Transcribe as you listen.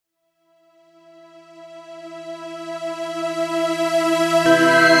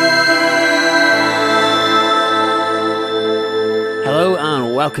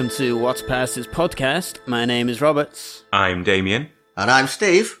Welcome to What's Past Is podcast. My name is Roberts. I'm Damien. And I'm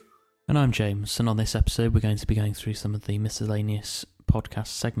Steve. And I'm James, and on this episode we're going to be going through some of the miscellaneous podcast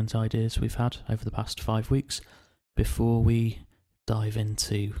segment ideas we've had over the past 5 weeks before we dive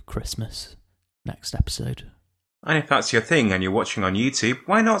into Christmas next episode. And if that's your thing and you're watching on YouTube,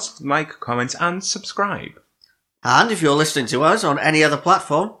 why not like, comment and subscribe? And if you're listening to us on any other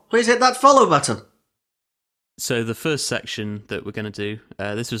platform, please hit that follow button. So the first section that we're going to do,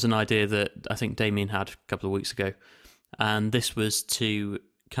 this was an idea that I think Damien had a couple of weeks ago, and this was to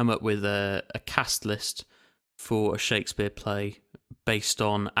come up with a cast list for a Shakespeare play based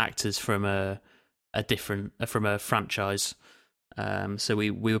on actors from a franchise. So we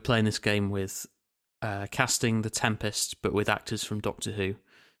were playing this game with casting The Tempest, but with actors from Doctor Who.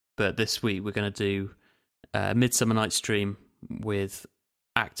 But this week we're going to do Midsummer Night's Dream with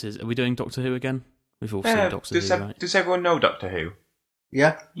actors. Are we doing Doctor Who again? We've all seen Doctor Who, right? Does everyone know Doctor Who?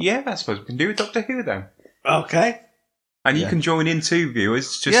 Yeah. Yeah, I suppose we can do Doctor Who then. Okay. And you can join in too,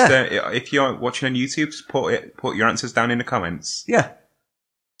 viewers. Just if you're watching on YouTube, just put your answers down in the comments. Yeah.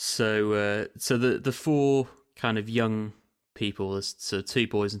 So the four kind of young people, so 2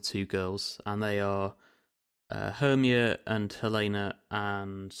 boys and 2 girls, and they are Hermia and Helena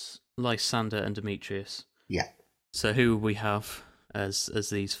and Lysander and Demetrius. Yeah. So who we have as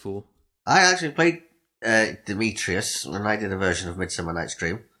these 4? I actually played Demetrius when I did a version of Midsummer Night's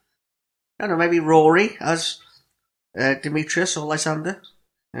Dream. I don't know, maybe Rory as Demetrius or Lysander,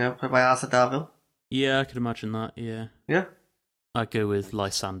 played by Arthur Darvill. Yeah, I could imagine that, yeah. Yeah? I'd go with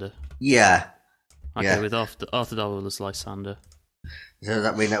Lysander. Yeah. I'd go with Arthur Darvill as Lysander. So does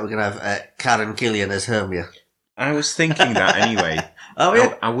that mean that we're going to have Karen Gillian as Hermia? I was thinking that anyway. Oh,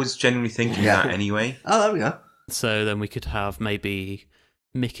 yeah? I was genuinely thinking that anyway. Oh, there we go. So then we could have maybe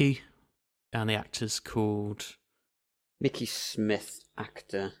Mickey, and the actor's called Mickey Smith,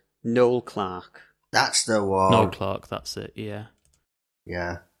 actor. Noel Clarke. That's the one. Noel Clarke, that's it, yeah.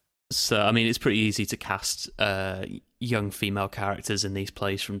 Yeah. So, I mean, it's pretty easy to cast young female characters in these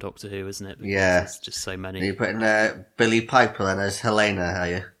plays from Doctor Who, isn't it? Because there's just so many. Are you putting Billie Piper then as Helena, are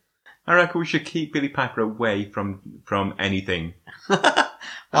you? I reckon we should keep Billie Piper away from anything.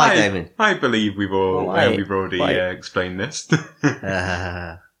 Why, Damien? I believe we've already explained this.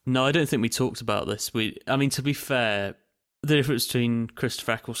 No, I don't think we talked about this. To be fair, the difference between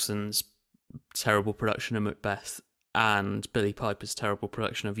Christopher Eccleston's terrible production of Macbeth and Billie Piper's terrible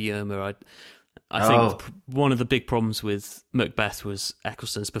production of Yerma, I think one of the big problems with Macbeth was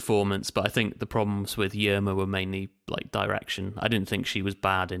Eccleston's performance, but I think the problems with Yerma were mainly like direction. I didn't think she was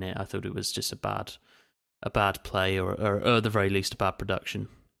bad in it. I thought it was just a bad play, or at the very least a bad production.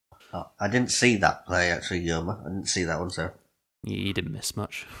 Oh, I didn't see that play actually, Yerma. I didn't see that one, so You didn't miss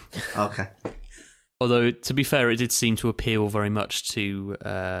much. Okay. Although, to be fair, it did seem to appeal very much to,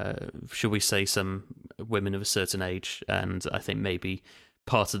 shall we say, some women of a certain age, and I think maybe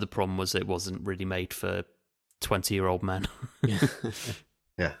part of the problem was it wasn't really made for 20-year-old men.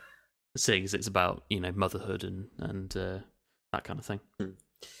 Yeah. Seeing as it's about, motherhood and that kind of thing.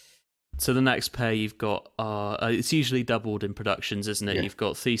 So the next pair you've got are, it's usually doubled in productions, isn't it? Yeah. You've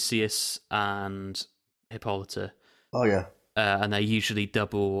got Theseus and Hippolyta. Oh, yeah. And they usually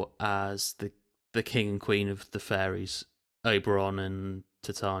double as the king and queen of the fairies, Oberon and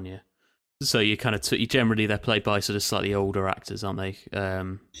Titania. So you kind of generally they're played by sort of slightly older actors, aren't they?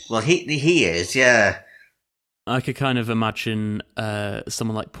 Well, he is, yeah. I could kind of imagine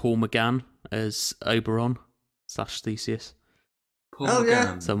someone like Paul McGann as Oberon / Theseus. Paul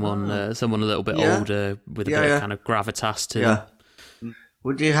yeah. Someone a little bit older with a bit of kind of gravitas to them.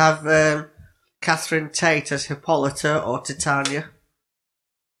 Would you have Catherine Tate as Hippolyta or Titania?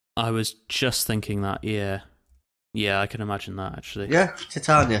 I was just thinking that, yeah. Yeah, I can imagine that, actually. Yeah,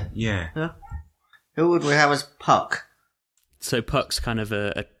 Titania. Yeah. Who would we have as Puck? So Puck's kind of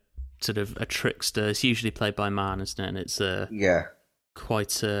a sort of a trickster. It's usually played by a man, isn't it? And it's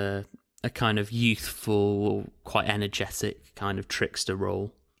quite a kind of youthful, quite energetic kind of trickster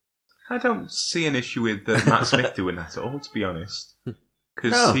role. I don't see an issue with Matt Smith doing that at all, to be honest.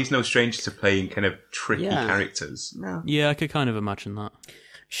 Because he's no stranger to playing kind of tricky characters. No. Yeah, I could kind of imagine that.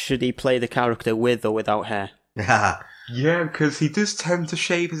 Should he play the character with or without hair? Yeah, because he does tend to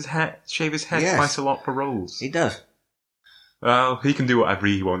shave his head quite a lot for roles. He does. Well, he can do whatever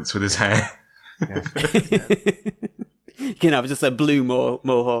he wants with his hair. You can have just a blue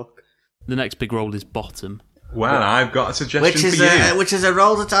mohawk. The next big role is Bottom. Well, I've got a suggestion for you. Which is a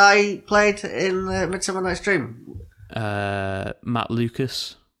role that I played in Midsummer Night's Dream. Matt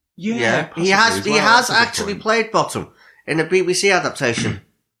Lucas. Yeah, he has actually played Bottom in a BBC adaptation.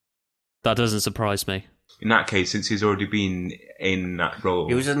 That doesn't surprise me. in that case, since he's already been in that role,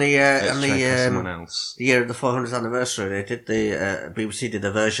 he was in someone else. The year of the 400th anniversary. They did BBC did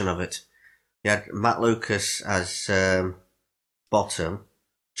a version of it. You had Matt Lucas as Bottom,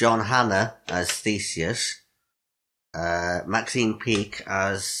 John Hannah as Theseus, Maxine Peake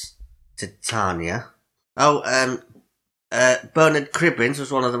as Titania. Bernard Cribbins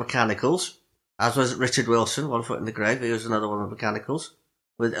was one of the mechanicals, as was Richard Wilson, One Foot in the Grave. He was another one of the mechanicals,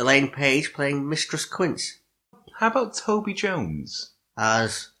 with Elaine Page playing Mistress Quince. How about Toby Jones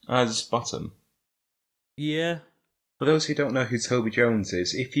as Bottom? Yeah. For those who don't know who Toby Jones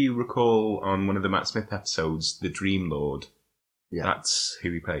is, if you recall on one of the Matt Smith episodes, The Dream Lord, that's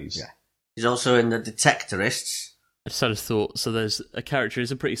who he plays. Yeah. He's also in The Detectorists. I just had a thought. So there's a character,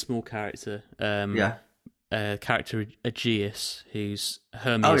 he's a pretty small character. Character Aegeus, who's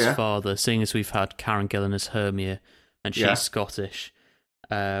Hermia's father, seeing as we've had Karen Gillan as Hermia, and she's Scottish.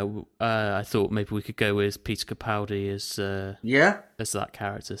 I thought maybe we could go with Peter Capaldi as that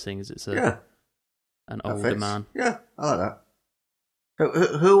character, seeing as it's an older man. Yeah, I like that.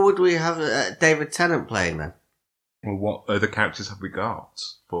 Who would we have David Tennant playing then? Well, what other characters have we got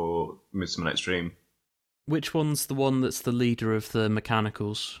for Midsummer Night's Dream? Which one's the one that's the leader of the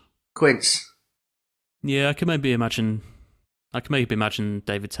mechanicals? Quince. Yeah, I can maybe imagine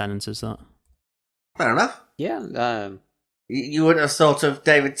David Tennant as that. Fair enough. Yeah. You wouldn't have thought of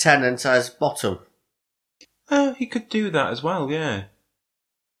David Tennant as Bottom. He could do that as well, yeah.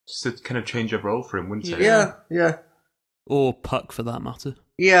 Just to kind of change of role for him, wouldn't it? Yeah. Or Puck, for that matter.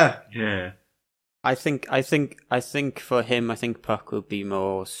 Yeah. Yeah. I think for him, Puck would be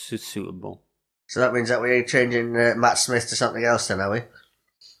more suitable. So that means that we're changing Matt Smith to something else then, are we?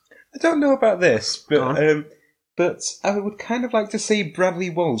 I don't know about this, but I would kind of like to see Bradley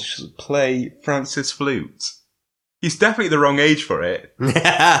Walsh play Francis Flute. He's definitely the wrong age for it,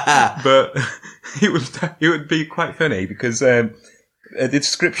 but it would be quite funny because the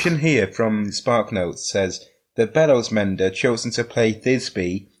description here from SparkNotes says the bellows mender chosen to play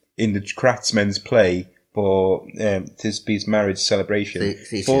Thisbe in the craftsman's play for Thisbe's marriage celebration.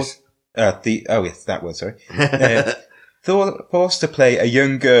 Yes, that was sorry. Forced to play a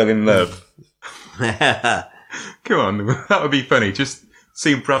young girl in love. Come on, that would be funny. Just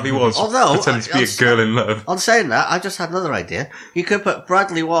seeing Bradley Walsh pretend to be a girl in love. On saying that, I just had another idea. You could put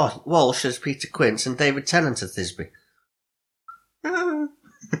Bradley Walsh as Peter Quince and David Tennant as Thisbe.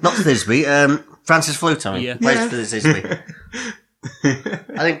 Not Thisbe, Francis Flute, I mean. Plays for Thisbe.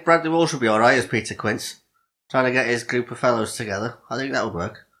 I think Bradley Walsh would be alright as Peter Quince. Trying to get his group of fellows together. I think that would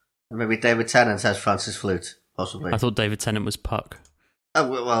work. And maybe David Tennant as Francis Flute, possibly. I thought David Tennant was Puck. Oh,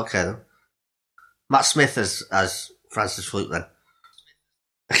 well, okay then. Matt Smith as Francis Flute then.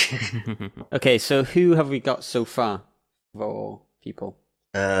 Okay, so who have we got so far for people?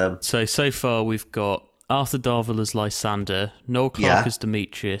 So far we've got Arthur Darvill as Lysander, Noel Clarke as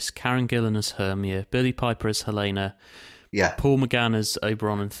Demetrius, Karen Gillan as Hermia, Billie Piper as Helena, Paul McGann as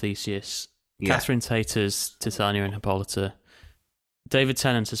Oberon and Theseus, Catherine Tate as Titania and Hippolyta, David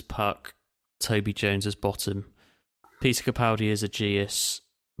Tennant as Puck, Toby Jones as Bottom, Peter Capaldi as Aegeus,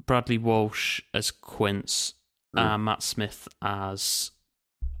 Bradley Walsh as Quince, and Matt Smith as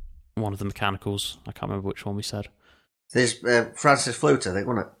one of the mechanicals. I can't remember which one we said. There's Francis Flute, I think,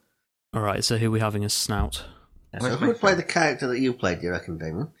 wasn't it? Alright, so who are we having as Snout? So who would play the character that you played, do you reckon,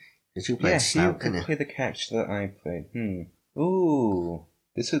 Damon? Because you played Snout, didn't you? Play the character that I played. Ooh,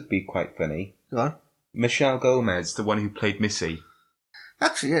 this would be quite funny. Go on. Michelle Gomez, the one who played Missy.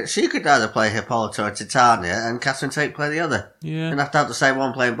 Actually, yeah, she could either play Hippolyta or Titania, and Catherine Tate play the other. Yeah. You don't have to have the same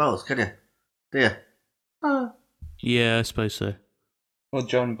one playing both, can you? Do you? Yeah, I suppose so. Well,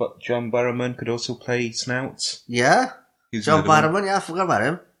 John Barrowman could also play Snout. Yeah? John Barrowman, I forgot about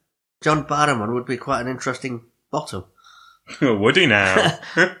him. John Barrowman would be quite an interesting Bottom. Would he now?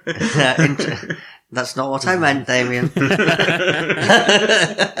 That's not what I meant, Damien.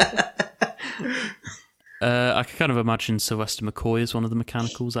 I can kind of imagine Sylvester McCoy as one of the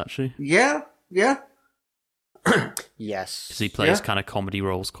mechanicals, actually. Yeah. Yes. Because he plays kind of comedy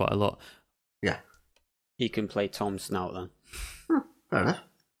roles quite a lot. Yeah. He can play Tom Snout then. Fair enough.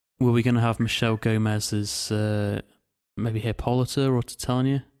 Were we going to have Michelle Gomez as maybe Hippolyta or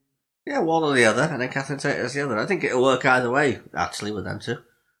Titania? Yeah, one or the other, and then Catherine Tate as the other. I think it'll work either way, actually, with them two.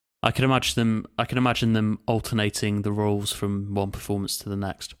 I can imagine them alternating the roles from one performance to the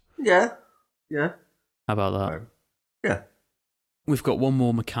next. Yeah. How about that? Yeah. We've got one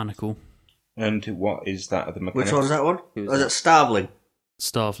more mechanical. And what is that of the mechanical? Which one's that one? Is it Starveling?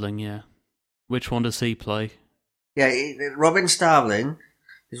 Starveling, yeah. Which one does he play? Yeah, Robin Starveling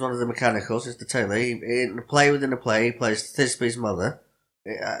is one of the mechanicals, is the tailor. In a play within a play, he plays Thisbe's mother.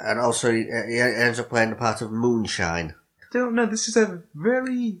 And also, he ends up playing the part of Moonshine. I don't know, this is a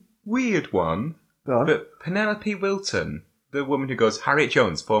very weird one. Go on. But Penelope Wilton, the woman who goes, Harriet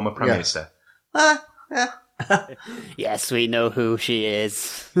Jones, former Prime Minister. Yeah. Yes, we know who she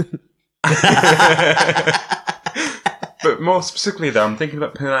is. But more specifically, though, I'm thinking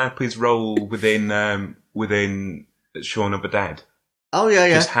about Penelope's role within Shaun of the Dead. Oh, yeah.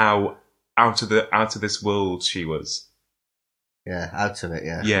 Just how out of this world she was. Yeah, out of it,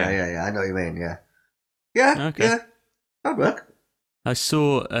 yeah. Yeah. I know what you mean, yeah. Yeah, Okay. yeah. That'd work. I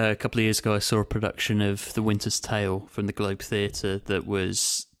saw a couple of years ago. I saw a production of The Winter's Tale from the Globe Theatre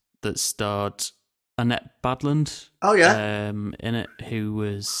that starred Annette Badland. Oh, yeah. In it, who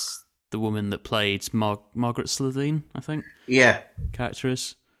was the woman that played Margaret Slitheen, I think. Yeah. Character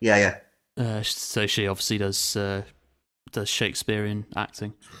is. Yeah. So she obviously does Shakespearean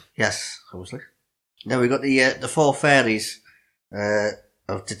acting. Yes, obviously. Now we've got the four fairies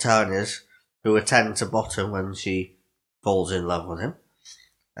of Titania's who attend to Bottom when she falls in love with him.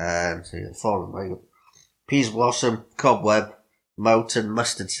 And so you four of them. Peas Blossom, Cobweb, Moat, and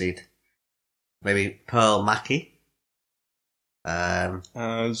Mustard Seed. Maybe Pearl Mackie.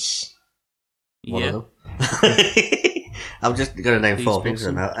 As... One Yeah. of them. I'm just going to name Peas four things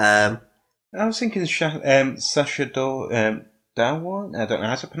Blossom. now. I was thinking Sasha Dawan. I don't know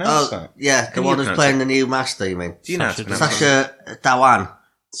how to pronounce that. Yeah, the Can one you who's pronounce playing it? the new master, you mean? Do you know how to Sasha pronounce that? Sasha Dawan.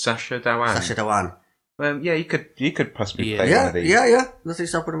 Sasha Dawan. Sasha Dawan. Yeah, you could possibly Yeah. play one of these. Yeah. Nothing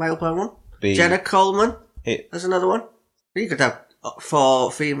stopping a male playing one. The- Jenna Coleman. It- There's another one. You could have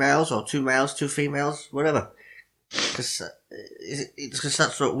 4 females or 2 males, 2 females, whatever. Because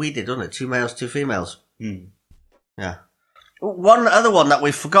that's what we did, wasn't it? 2 males, 2 females. Yeah. One other one that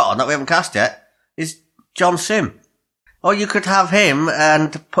we've forgotten that we haven't cast yet is John Sim. Or you could have him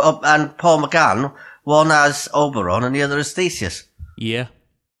and Paul McGann, one as Oberon and the other as Theseus. Yeah.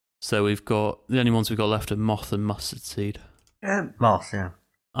 So we've got the only ones we've got left are Moth and Mustard Seed. Moth, yeah.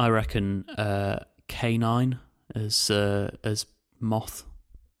 I reckon K9 as Moth.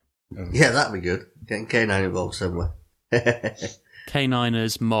 Yeah, that'd be good. Getting K9 involved somewhere. K9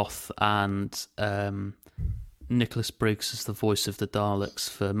 as Moth and Nicholas Briggs as the voice of the Daleks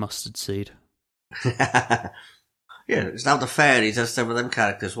for Mustard Seed. Yeah, it's now the fairies as some of them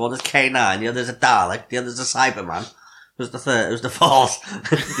characters. One is K9, the other's a Dalek, the other's a Cyberman. Who's the third? Who's the fourth?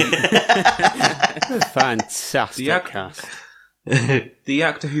 Fantastic The cast. The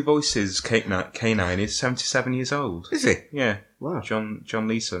actor who voices K9 is 77 years old. Is he? Yeah. Wow. John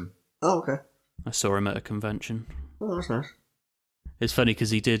Leeson. Oh, okay. I saw him at a convention. Oh, that's nice. It's funny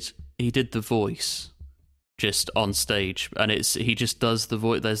because he did the voice just on stage, and he just does the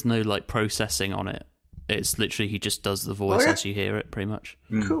voice. There's no like processing on it. It's literally he just does the voice as you hear it, pretty much.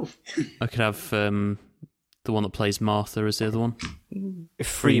 Cool. I could have the one that plays Martha as the other one.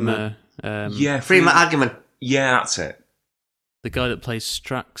 Freema. Yeah. Freema Agyeman. Yeah, that's it. The guy that plays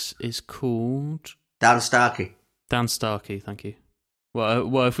Strax is called Dan Starkey. Dan Starkey. Thank you.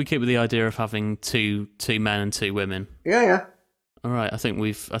 Well, if we keep with the idea of having two men and 2 women, Yeah. all right. I think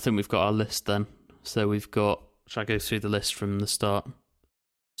we've got our list then. So we've got. Shall I go through the list from the start?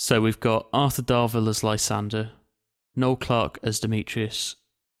 So we've got Arthur Darvill as Lysander, Noel Clarke as Demetrius,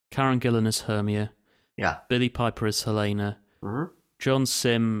 Karen Gillan as Hermia, Yeah. Billy Piper as Helena, Mm-hmm. John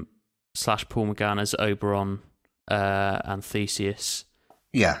Sim / Paul McGann as Oberon and Theseus,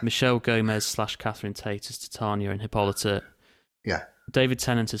 Yeah. Michelle Gomez / Catherine Tate as Titania and Hippolyta, Yeah. David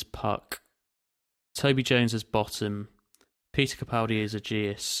Tennant as Puck, Toby Jones as Bottom, Peter Capaldi as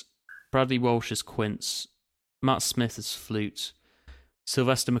Aegeus, Bradley Walsh as Quince, Matt Smith as Flute,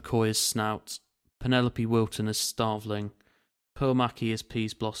 Sylvester McCoy as Snout, Penelope Wilton as Starveling, Pearl Mackie as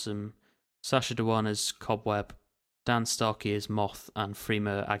Peas Blossom, Sasha Dewan as Cobweb, Dan Starkey as Moth, and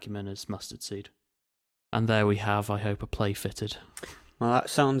Freema Agyeman as Mustard Seed. And there we have, I hope, a play fitted. Well, that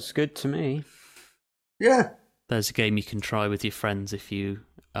sounds good to me. Yeah. There's a game you can try with your friends if you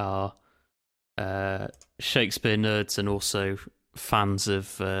are Shakespeare nerds and also fans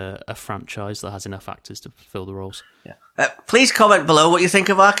of a franchise that has enough actors to fill the roles. Yeah. Please comment below what you think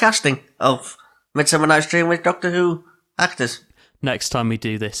of our casting of Midsummer Night's Dream with Doctor Who actors. Next time we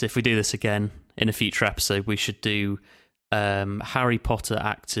do this, if we do this again in a future episode, we should do Harry Potter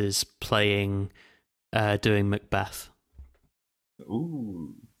actors doing Macbeth.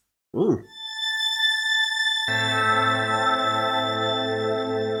 Ooh. Ooh.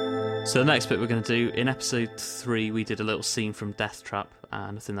 So the next bit we're going to do, in episode 3, we did a little scene from Death Trap,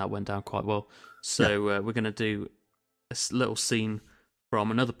 and I think that went down quite well. So we're going to do a little scene from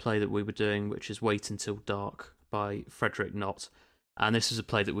another play that we were doing, which is Wait Until Dark by Frederick Knott. And this was a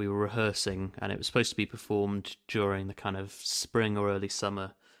play that we were rehearsing, and it was supposed to be performed during the kind of spring or early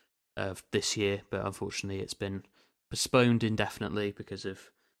summer of this year, but unfortunately it's been postponed indefinitely because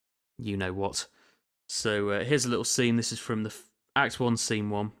of you know what. So here's a little scene. This is from the Act 1, Scene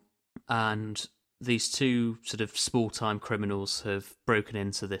 1, and these two sort of small-time criminals have broken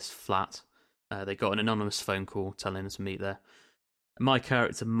into this flat. They got an anonymous phone call telling them to meet there. My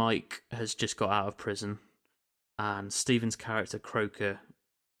character, Mike, has just got out of prison, and Stephen's character, Croker,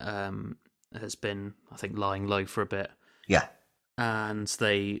 has been, I think, lying low for a bit. Yeah. And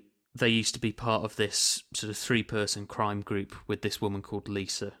they used to be part of this sort of 3-person crime group with this woman called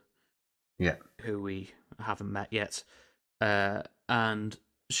Lisa. Yeah. Who we haven't met yet. And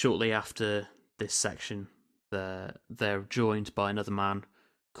shortly after this section, they're joined by another man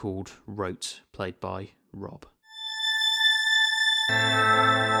called Rote, played by Rob.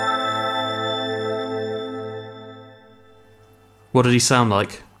 What did he sound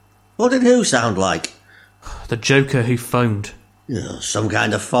like? What did who sound like? The Joker who phoned. Some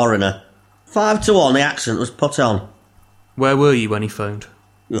kind of foreigner. 5 to 1 the accent was put on. Where were you when he phoned?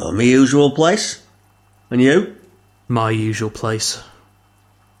 My usual place. And you? My usual place.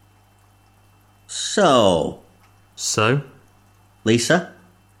 So? Lisa?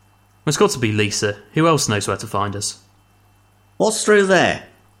 It's got to be Lisa. Who else knows where to find us? What's through there?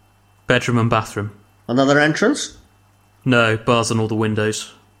 Bedroom and bathroom. Another entrance? No, bars on all the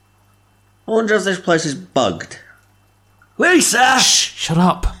windows. I wonder if this place is bugged. Lisa! Shh! Shut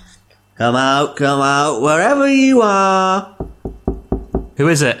up! Come out, wherever you are. Who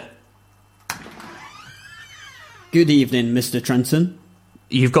is it? Good evening, Mr. Trenton.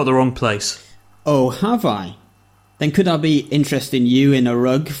 You've got the wrong place. Oh, have I? Then could I be interested in you in a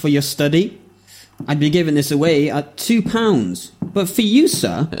rug for your study? I'd be giving this away at £2. But for you,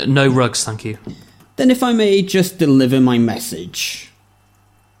 sir... No rugs, thank you. Then if I may just deliver my message.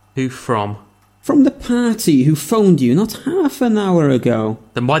 Who from? From the party who phoned you not half an hour ago.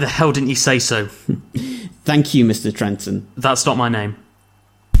 Then why the hell didn't you say so? Thank you, Mr. Trenton. That's not my name.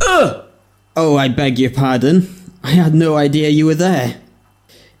 Ugh! Oh, I beg your pardon. I had no idea you were there.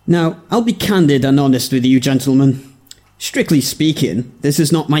 Now, I'll be candid and honest with you, gentlemen. Strictly speaking, this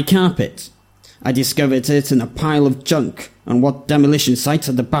is not my carpet. I discovered it in a pile of junk on what demolition site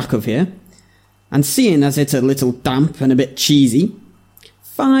at the back of here. And seeing as it's a little damp and a bit cheesy,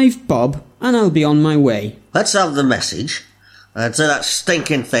 5 bob and I'll be on my way. Let's have the message. And take that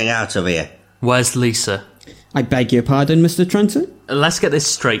stinking thing out of here. Where's Lisa? I beg your pardon, Mr. Trenton? Let's get this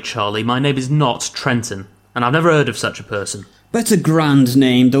straight, Charlie. My name is not Trenton, and I've never heard of such a person. But a grand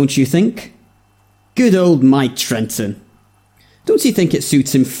name, don't you think? Good old Mike Trenton. Don't you think it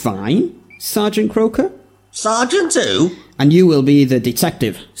suits him fine, Sergeant Croker? Sergeant who? And you will be the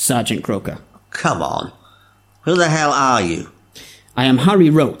detective, Sergeant Croker. Come on. Who the hell are you? I am Harry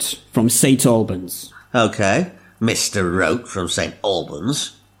Rote from St. Albans. Okay, Mr. Rote from St.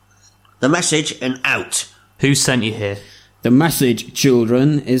 Albans. The message and out. Who sent you here? The message,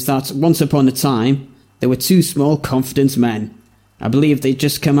 children, is that once upon a time, there were 2 small confident men. I believe they'd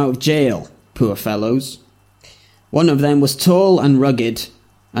just come out of jail, poor fellows. One of them was tall and rugged,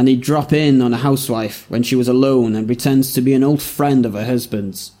 and he'd drop in on a housewife when she was alone and pretends to be an old friend of her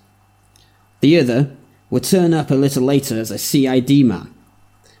husband's. The other would turn up a little later as a CID man.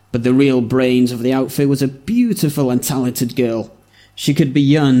 But the real brains of the outfit was a beautiful and talented girl. She could be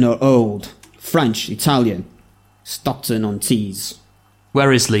young or old, French, Italian, Stockton-on-Tees.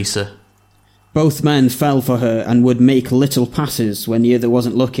 Where is Lisa? Both men fell for her and would make little passes when the other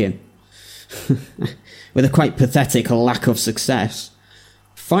wasn't looking. With a quite pathetic lack of success.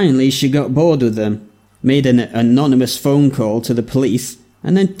 Finally, she got bored with them, made an anonymous phone call to the police,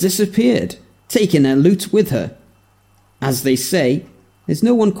 and then disappeared, taking their loot with her. As they say, there's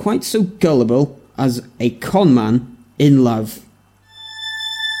no one quite so gullible as a con man in love.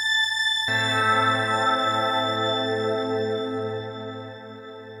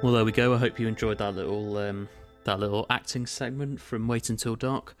 Well, there we go. I hope you enjoyed that little acting segment from Wait Until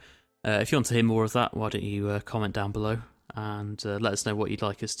Dark. If you want to hear more of that, why don't you comment down below and let us know what you'd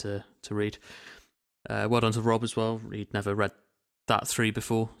like us to read. Well done to Rob as well. He'd never read that 3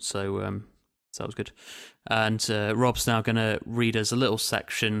 before, so that was good. And Rob's now going to read us a little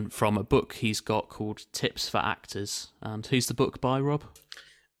section from a book he's got called Tips for Actors. And who's the book by, Rob?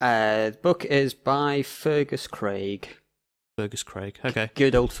 The book is by Fergus Craig. Fergus Craig, okay.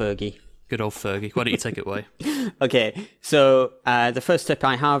 Good old Fergie. Good old Fergie. Why don't you take it away? Okay, so the first tip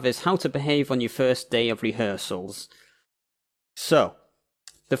I have is how to behave on your first day of rehearsals. So,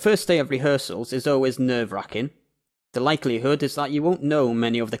 the first day of rehearsals is always nerve-wracking. The likelihood is that you won't know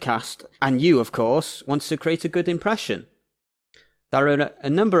many of the cast, and you, of course, want to create a good impression. There are a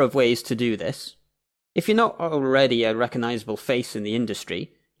number of ways to do this. If you're not already a recognisable face in the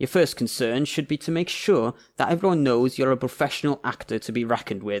industry, your first concern should be to make sure that everyone knows you're a professional actor to be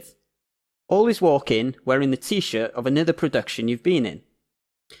reckoned with. Always walk in wearing the t-shirt of another production you've been in.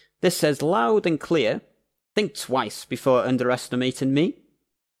 This says loud and clear, think twice before underestimating me.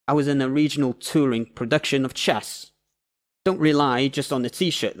 I was in a regional touring production of Chess. Don't rely just on the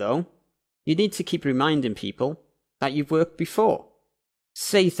t-shirt though. You need to keep reminding people that you've worked before.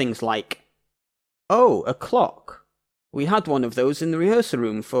 Say things like, "Oh, a clock. We had one of those in the rehearsal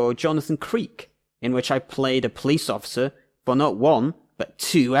room for Jonathan Creek, in which I played a police officer for not 1, but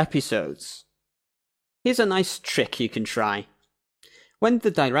 2 episodes." Here's a nice trick you can try. When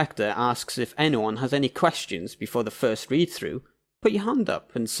the director asks if anyone has any questions before the first read-through, put your hand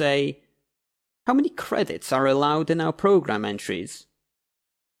up and say, "How many credits are allowed in our program entries?"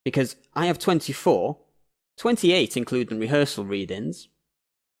 Because I have 24, 28 including rehearsal read-ins.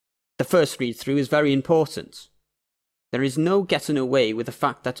 The first read-through is very important. There is no getting away with the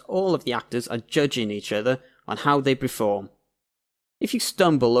fact that all of the actors are judging each other on how they perform. If you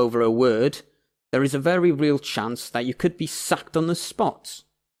stumble over a word, there is a very real chance that you could be sacked on the spot.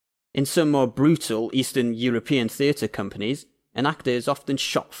 In some more brutal Eastern European theatre companies, an actor is often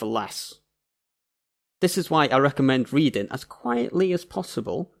shot for less. This is why I recommend reading as quietly as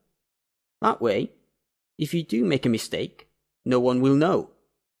possible. That way, if you do make a mistake, no one will know.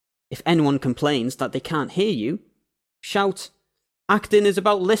 If anyone complains that they can't hear you, shout, "Acting is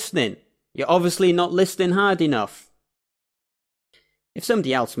about listening. You're obviously not listening hard enough." If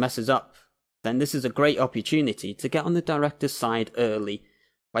somebody else messes up, then this is a great opportunity to get on the director's side early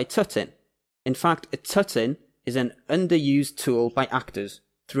by tutting. In fact, a tutting is an underused tool by actors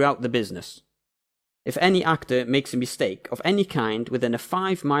throughout the business. If any actor makes a mistake of any kind within a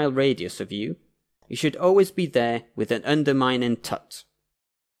 5-mile radius of you, you should always be there with an undermining tut.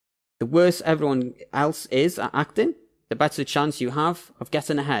 The worse everyone else is at acting, the better chance you have of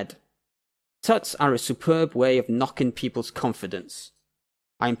getting ahead. Tuts are a superb way of knocking people's confidence.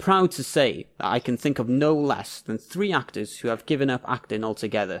 I am proud to say that I can think of no less than 3 actors who have given up acting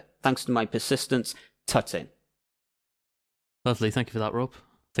altogether, thanks to my persistence tutting. Lovely, thank you for that, Rob.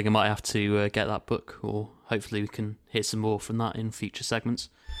 I think I might have to get that book, or hopefully we can hear some more from that in future segments.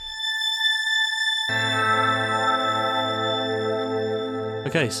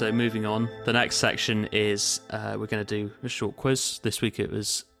 Okay, so moving on. The next section is we're going to do a short quiz. This week it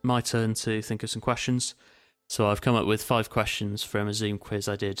was my turn to think of some questions. So I've come up with 5 questions from a Zoom quiz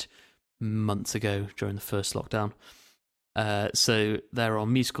I did months ago during the first lockdown. So they're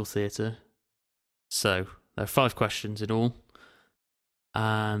on musical theatre. So there are 5 questions in all.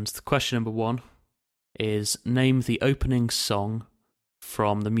 And the question number 1 is, name the opening song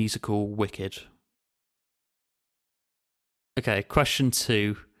from the musical Wicked. Okay, question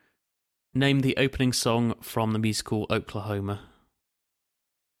 2. Name the opening song from the musical Oklahoma.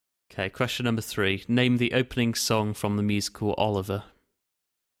 Okay, question number 3. Name the opening song from the musical Oliver.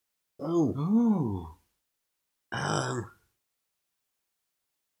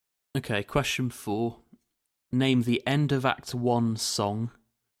 Okay, question 4. Name the end of Act 1 song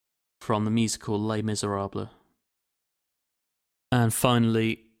from the musical Les Miserables. And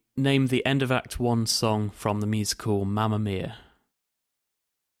finally, name the end of Act 1 song from the musical Mamma Mia.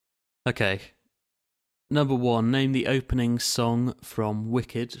 Okay. Number 1, name the opening song from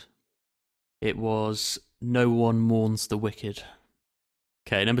Wicked. It was No One Mourns the Wicked.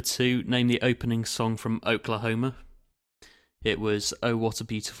 Okay, number 2, name the opening song from Oklahoma. It was Oh What a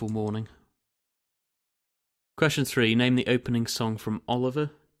Beautiful Morning. Question 3, name the opening song from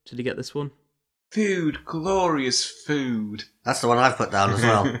Oliver. Did you get this one? Food, glorious food. That's the one I've put down as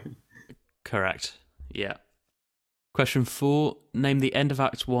well. Correct, yeah. Question 4, name the end of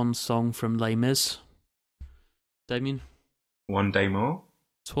Act 1 song from Les Mis. Damien? One Day More.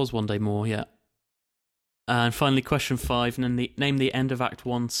 It was One Day More, yeah. And finally, question 5, name the end of Act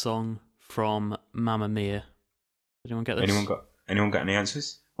 1 song from Mamma Mia. Did anyone get this? Anyone got any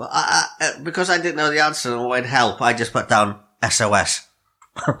answers? Well, because I didn't know the answer and wanted help, I just put down SOS.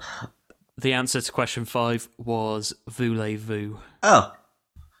 The answer to question 5 was Voulez-vous. Oh.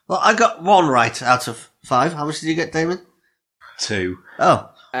 Well, I got 1 right out of 5. How much did you get, Damien? 2. Oh.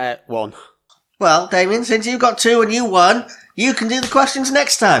 1. Well, Damien, since you got 2 and you won, you can do the questions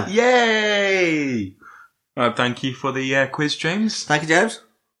next time. Yay! Thank you for the quiz, James. Thank you, James.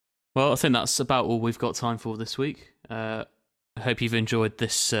 Well, I think that's about all we've got time for this week. I hope you've enjoyed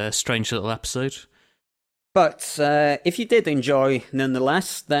this strange little episode. But if you did enjoy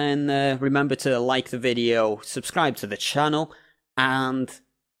nonetheless, then remember to like the video, subscribe to the channel, and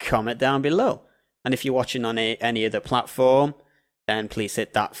comment down below. And if you're watching on any other platform, then please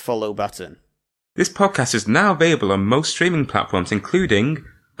hit that follow button. This podcast is now available on most streaming platforms, including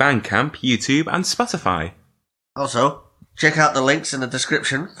Bandcamp, YouTube, and Spotify. Also, check out the links in the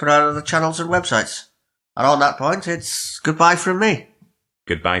description for our other channels and websites. And on that point, it's goodbye from me.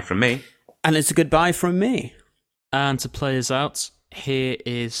 Goodbye from me. And it's a goodbye from me. And to play us out, here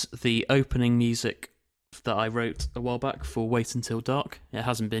is the opening music that I wrote a while back for Wait Until Dark. It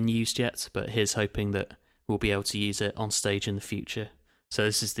hasn't been used yet, but here's hoping that we'll be able to use it on stage in the future. So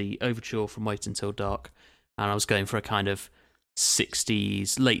this is the overture from Wait Until Dark, and I was going for a kind of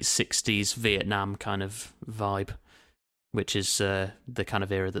 60s, late 60s Vietnam kind of vibe, which is the kind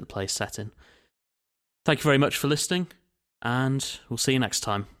of era that the play's set in. Thank you very much for listening, and we'll see you next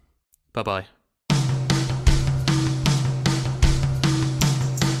time. Bye-bye.